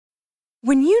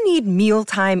When you need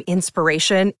mealtime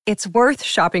inspiration, it's worth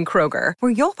shopping Kroger,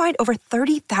 where you'll find over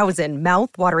 30,000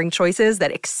 mouth-watering choices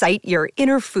that excite your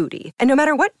inner foodie. And no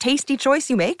matter what tasty choice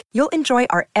you make, you'll enjoy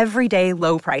our everyday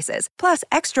low prices, plus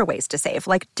extra ways to save,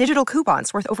 like digital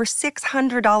coupons worth over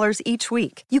 $600 each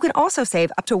week. You can also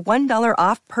save up to $1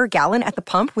 off per gallon at the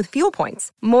pump with fuel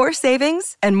points. More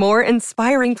savings and more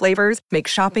inspiring flavors make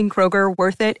shopping Kroger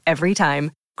worth it every time.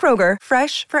 Kroger,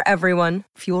 fresh for everyone.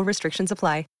 Fuel restrictions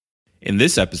apply. In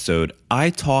this episode, I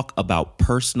talk about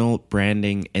personal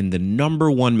branding and the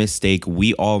number one mistake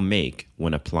we all make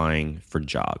when applying for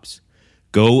jobs.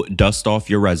 Go dust off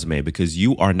your resume because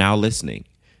you are now listening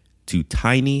to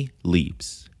Tiny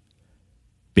Leaps,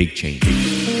 Big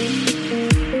Changes.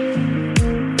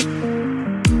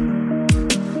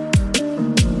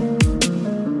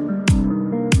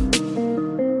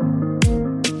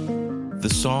 The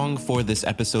song for this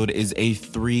episode is a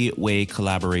three-way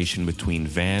collaboration between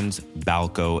Vans,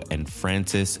 Balco, and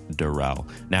Francis Durrell.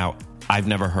 Now, I've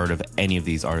never heard of any of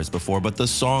these artists before, but the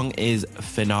song is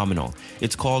phenomenal.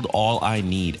 It's called All I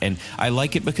Need, and I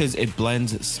like it because it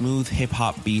blends smooth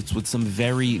hip-hop beats with some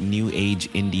very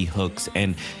new-age indie hooks,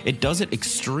 and it does it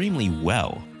extremely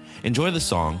well. Enjoy the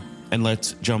song, and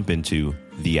let's jump into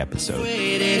the episode.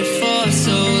 Waited for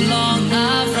so long,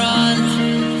 I've run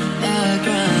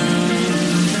aground.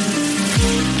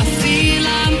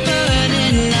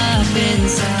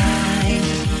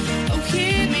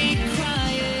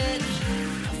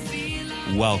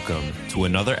 Welcome to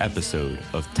another episode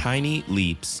of Tiny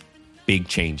Leaps, Big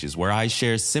Changes, where I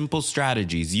share simple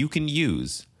strategies you can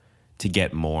use to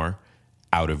get more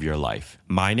out of your life.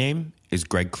 My name is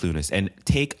Greg Clunas, and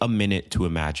take a minute to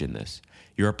imagine this.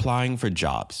 You're applying for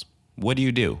jobs. What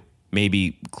do?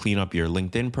 Maybe clean up your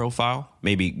LinkedIn profile,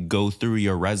 maybe go through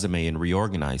your resume and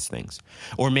reorganize things.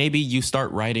 Or maybe you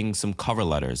start writing some cover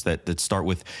letters that start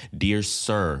with Dear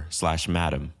Sir /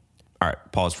 Madam. All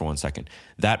right, pause for 1 second.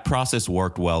 That process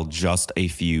worked well just a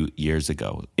few years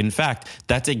ago. In fact,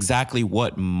 that's exactly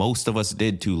what most of us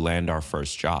did to land our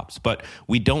first jobs. But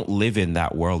we don't live in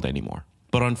that world anymore.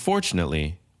 But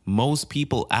unfortunately, most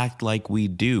people act like we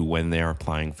do when they're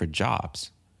applying for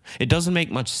jobs. It doesn't make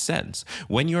much sense.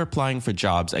 When you're applying for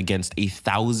jobs against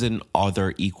 1,000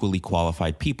 other equally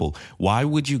qualified people, why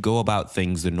would you go about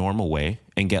things the normal way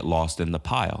and get lost in the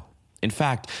pile? In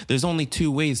fact, there's only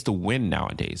two ways to win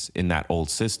nowadays in that old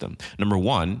system. Number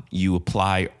one, you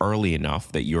apply early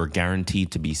enough that you're guaranteed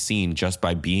to be seen just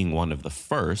by being one of the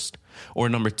first. Or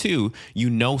number two, you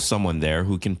know someone there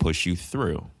who can push you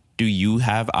through. Do you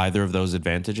have either of those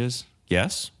advantages?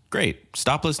 Yes? Great.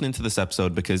 Stop listening to this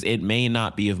episode because it may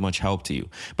not be of much help to you.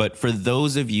 But for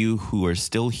those of you who are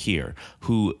still here,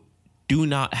 who do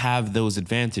not have those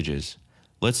advantages,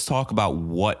 let's talk about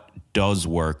what does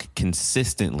work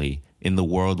consistently in the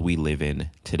world we live in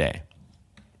today.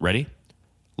 Ready?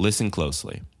 Listen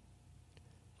closely.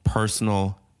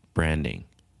 Personal branding.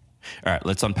 All right,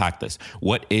 let's unpack this.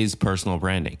 What is personal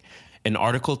branding? An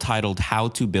article titled How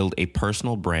to Build a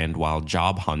Personal Brand While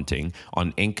Job Hunting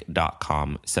on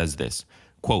Inc.com says this,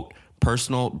 quote,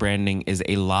 personal branding is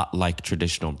a lot like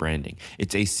traditional branding.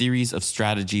 It's a series of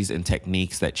strategies and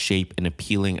techniques that shape an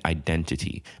appealing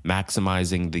identity,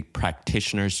 maximizing the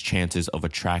practitioner's chances of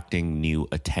attracting new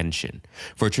attention.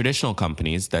 For traditional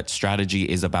companies, that strategy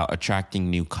is about attracting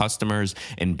new customers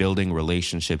and building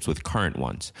relationships with current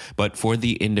ones. But for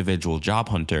the individual job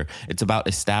hunter, it's about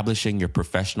establishing your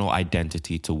professional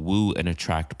identity to woo and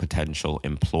attract potential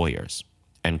employers.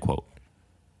 End quote.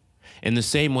 In the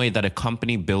same way that a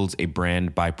company builds a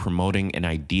brand by promoting an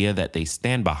idea that they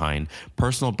stand behind,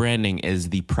 personal branding is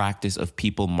the practice of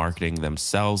people marketing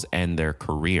themselves and their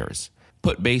careers.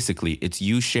 Put basically, it's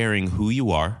you sharing who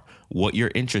you are, what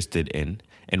you're interested in,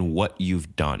 and what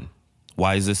you've done.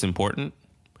 Why is this important?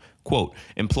 Quote,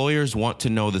 employers want to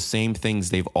know the same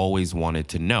things they've always wanted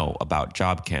to know about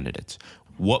job candidates.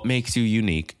 What makes you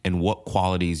unique and what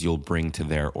qualities you'll bring to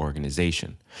their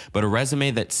organization. But a resume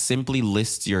that simply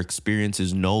lists your experience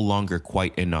is no longer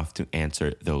quite enough to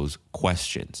answer those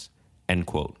questions. End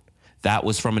quote. That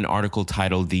was from an article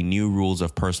titled The New Rules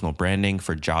of Personal Branding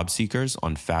for Job Seekers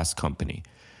on Fast Company.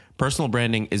 Personal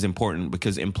branding is important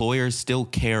because employers still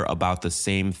care about the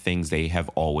same things they have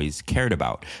always cared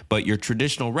about, but your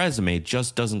traditional resume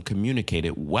just doesn't communicate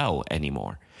it well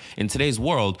anymore. In today's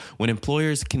world, when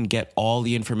employers can get all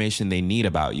the information they need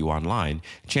about you online,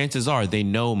 chances are they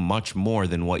know much more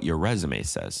than what your resume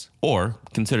says. Or,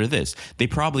 consider this, they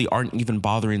probably aren't even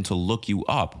bothering to look you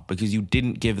up because you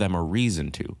didn't give them a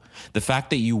reason to. The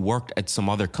fact that you worked at some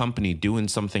other company doing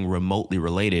something remotely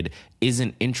related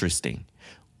isn't interesting.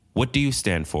 What do you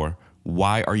stand for?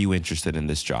 Why are you interested in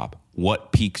this job?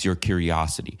 What piques your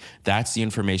curiosity? That's the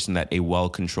information that a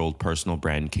well-controlled personal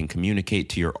brand can communicate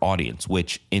to your audience,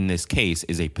 which in this case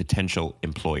is a potential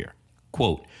employer.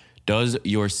 Quote, does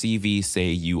your CV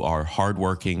say you are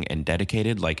hardworking and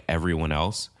dedicated like everyone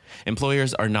else?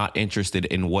 Employers are not interested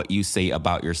in what you say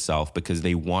about yourself because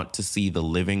they want to see the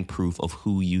living proof of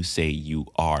who you say you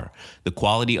are. The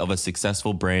quality of a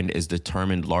successful brand is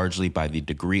determined largely by the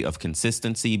degree of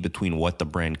consistency between what the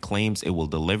brand claims it will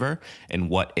deliver and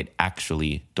what it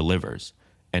actually delivers.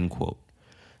 End quote.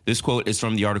 This quote is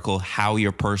from the article How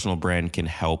Your Personal Brand Can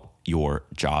Help Your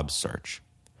Job Search.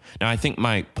 Now, I think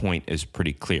my point is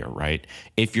pretty clear, right?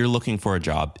 If you're looking for a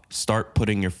job, start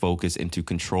putting your focus into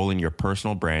controlling your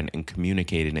personal brand and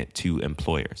communicating it to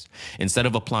employers. Instead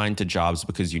of applying to jobs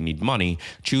because you need money,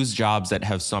 choose jobs that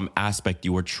have some aspect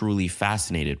you are truly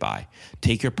fascinated by.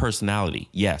 Take your personality,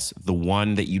 yes, the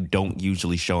one that you don't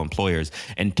usually show employers,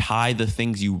 and tie the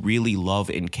things you really love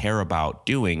and care about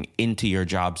doing into your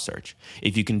job search.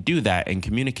 If you can do that and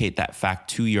communicate that fact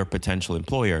to your potential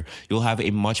employer, you'll have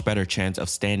a much better chance of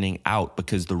standing out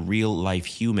because the real life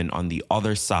human on the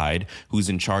other side, who's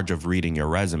in charge of reading your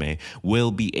resume, will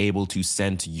be able to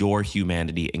sense your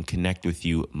humanity and connect with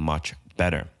you much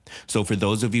better. So for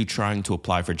those of you trying to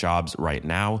apply for jobs right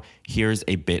now, here's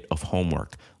a bit of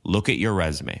homework. Look at your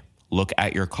resume. Look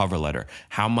at your cover letter.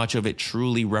 How much of it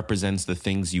truly represents the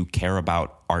things you care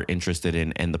about, are interested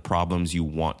in, and the problems you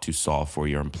want to solve for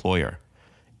your employer?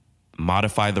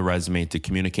 Modify the resume to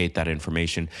communicate that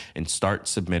information and start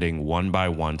submitting one by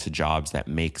one to jobs that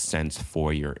make sense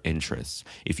for your interests.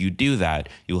 If you do that,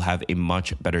 you'll have a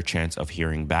much better chance of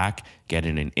hearing back,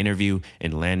 getting an interview,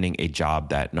 and landing a job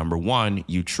that, number one,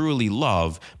 you truly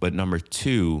love, but number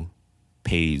two,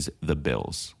 pays the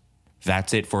bills.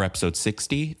 That's it for episode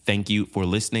 60. Thank you for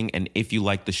listening. And if you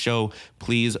like the show,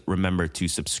 please remember to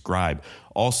subscribe.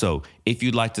 Also, if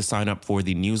you'd like to sign up for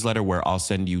the newsletter where I'll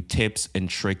send you tips and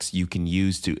tricks you can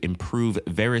use to improve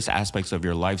various aspects of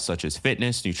your life, such as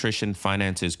fitness, nutrition,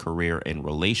 finances, career, and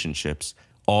relationships,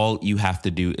 all you have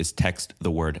to do is text the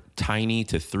word TINY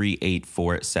to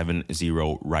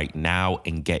 38470 right now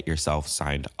and get yourself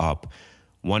signed up.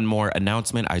 One more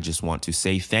announcement. I just want to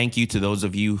say thank you to those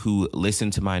of you who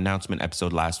listened to my announcement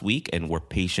episode last week and were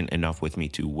patient enough with me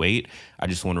to wait. I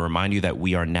just want to remind you that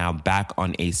we are now back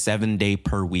on a 7-day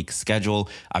per week schedule.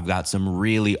 I've got some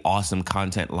really awesome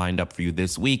content lined up for you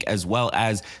this week, as well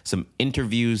as some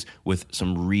interviews with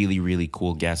some really, really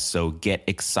cool guests. So get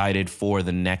excited for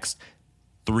the next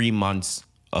 3 months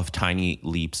of Tiny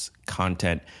Leaps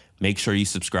content. Make sure you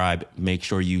subscribe. Make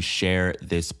sure you share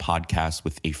this podcast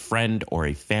with a friend or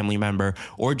a family member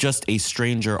or just a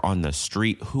stranger on the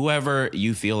street. Whoever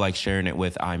you feel like sharing it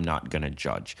with, I'm not going to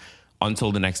judge.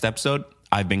 Until the next episode,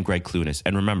 I've been Greg Clunis.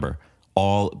 And remember,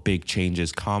 all big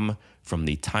changes come from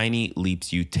the tiny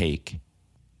leaps you take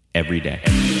every day.